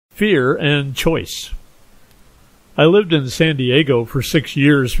fear and choice. I lived in San Diego for 6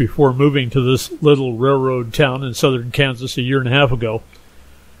 years before moving to this little railroad town in southern Kansas a year and a half ago.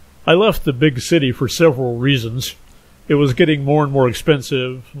 I left the big city for several reasons. It was getting more and more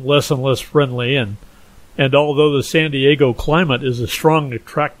expensive, less and less friendly, and although the San Diego climate is a strong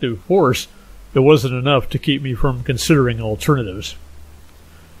attractive force, it wasn't enough to keep me from considering alternatives.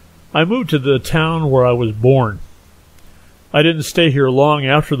 I moved to the town where I was born. I didn't stay here long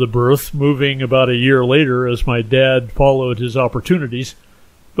after the birth, moving about a year later as my dad followed his opportunities,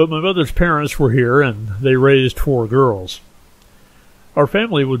 but my mother's parents were here and they raised 4 girls. Our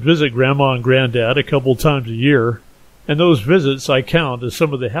family would visit Grandma and Granddad a couple times a year, and those visits I count as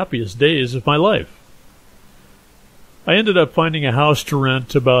some of the happiest days of my life. I ended up finding a house to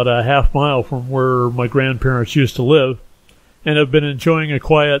rent about a half-mile from where my grandparents used to live, and have been enjoying a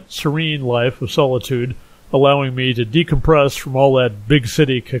quiet, serene life of solitude, allowing me to decompress from all that big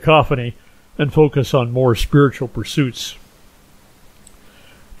city cacophony and focus on more spiritual pursuits.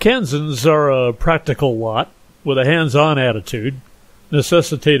 Kansans are a practical lot with a hands-on attitude,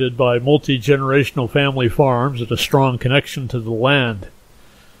 necessitated by multi-generational family farms and a strong connection to the land.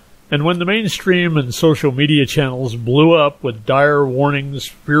 And when the mainstream and social media channels blew up with dire warnings,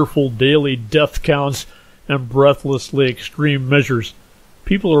 fearful daily death counts, and breathlessly extreme measures,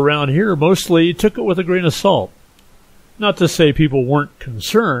 people around here mostly took it with a grain of salt. Not to say people weren't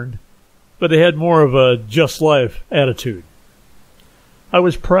concerned, but they had more of a just life attitude. I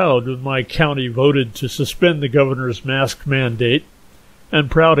was proud when my county voted to suspend the governor's mask mandate,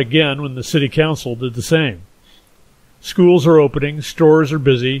 and proud again when the city council did the same. Schools are opening, stores are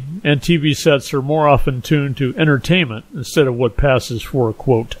busy, and TV sets are more often tuned to entertainment instead of what passes for,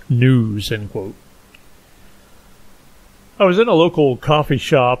 quote, news, end quote. I was in a local coffee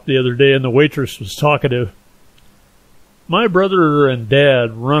shop the other day and the waitress was talkative. My brother and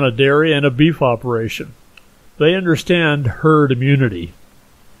dad run a dairy and a beef operation. They understand herd immunity.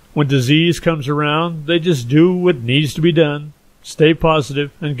 When disease comes around, they just do what needs to be done, stay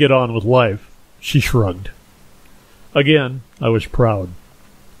positive, and get on with life. She shrugged. Again, I was proud.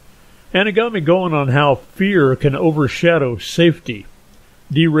 And it got me going on how fear can overshadow safety,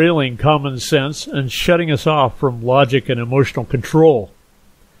 derailing common sense and shutting us off from logic and emotional control.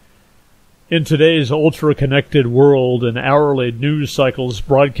 In today's ultra-connected world and hourly news cycles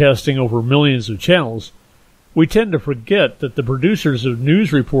broadcasting over millions of channels, we tend to forget that the producers of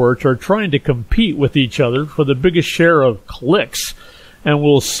news reports are trying to compete with each other for the biggest share of clicks, and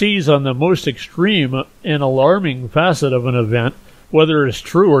will seize on the most extreme and alarming facet of an event, whether it's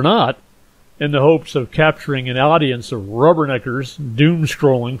true or not, in the hopes of capturing an audience of rubberneckers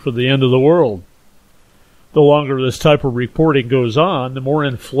doom-scrolling for the end of the world. The longer this type of reporting goes on, the more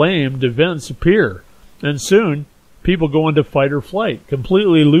inflamed events appear, and soon people go into fight or flight,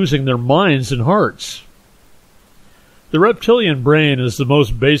 completely losing their minds and hearts. The reptilian brain is the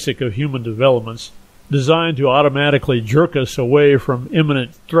most basic of human developments, designed to automatically jerk us away from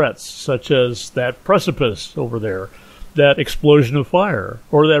imminent threats, such as that precipice over there, that explosion of fire,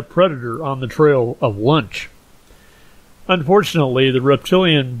 or that predator on the trail of lunch. Unfortunately, the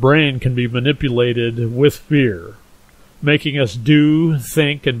reptilian brain can be manipulated with fear, making us do,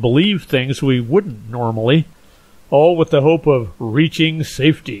 think, and believe things we wouldn't normally, all with the hope of reaching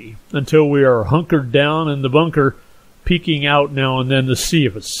safety until we are hunkered down in the bunker, peeking out now and then to see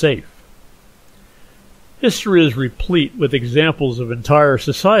if it's safe. History is replete with examples of entire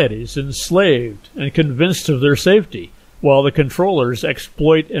societies enslaved and convinced of their safety, while the controllers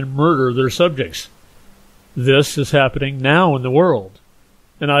exploit and murder their subjects. This is happening now in the world,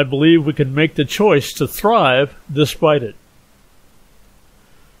 and I believe we can make the choice to thrive despite it.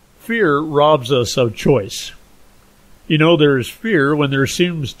 Fear robs us of choice. You know, there is fear when there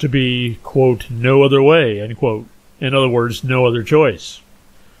seems to be, quote, no other way, end quote. In other words, no other choice.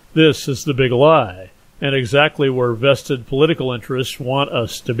 This is the big lie, and exactly where vested political interests want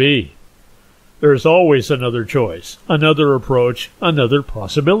us to be. There is always another choice, another approach, another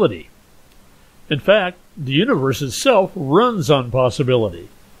possibility. In fact, the universe itself runs on possibility.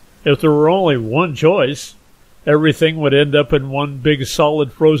 If there were only one choice, everything would end up in one big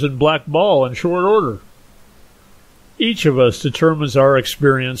solid frozen black ball in short order. Each of us determines our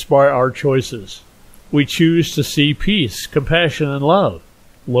experience by our choices. We choose to see peace, compassion, and love.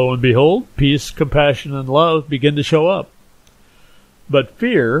 Lo and behold, peace, compassion, and love begin to show up. But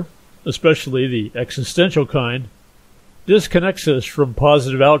fear, especially the existential kind, disconnects us from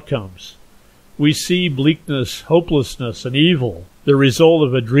positive outcomes. We see bleakness, hopelessness, and evil, the result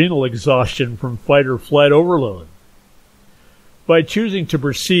of adrenal exhaustion from fight or flight overload. By choosing to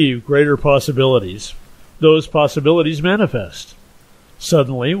perceive greater possibilities, those possibilities manifest.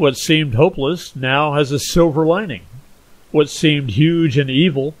 Suddenly, what seemed hopeless now has a silver lining. What seemed huge and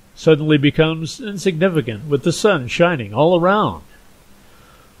evil suddenly becomes insignificant with the sun shining all around.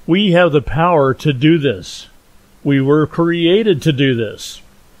 We have the power to do this. We were created to do this.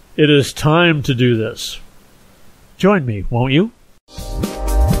 It is time to do this. Join me, won't you?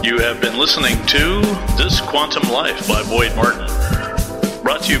 You have been listening to This Quantum Life by Boyd Martin.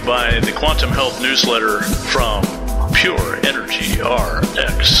 Brought to you by the Quantum Health Newsletter from Pure Energy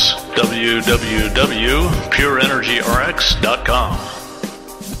RX. www.pureenergyrx.com.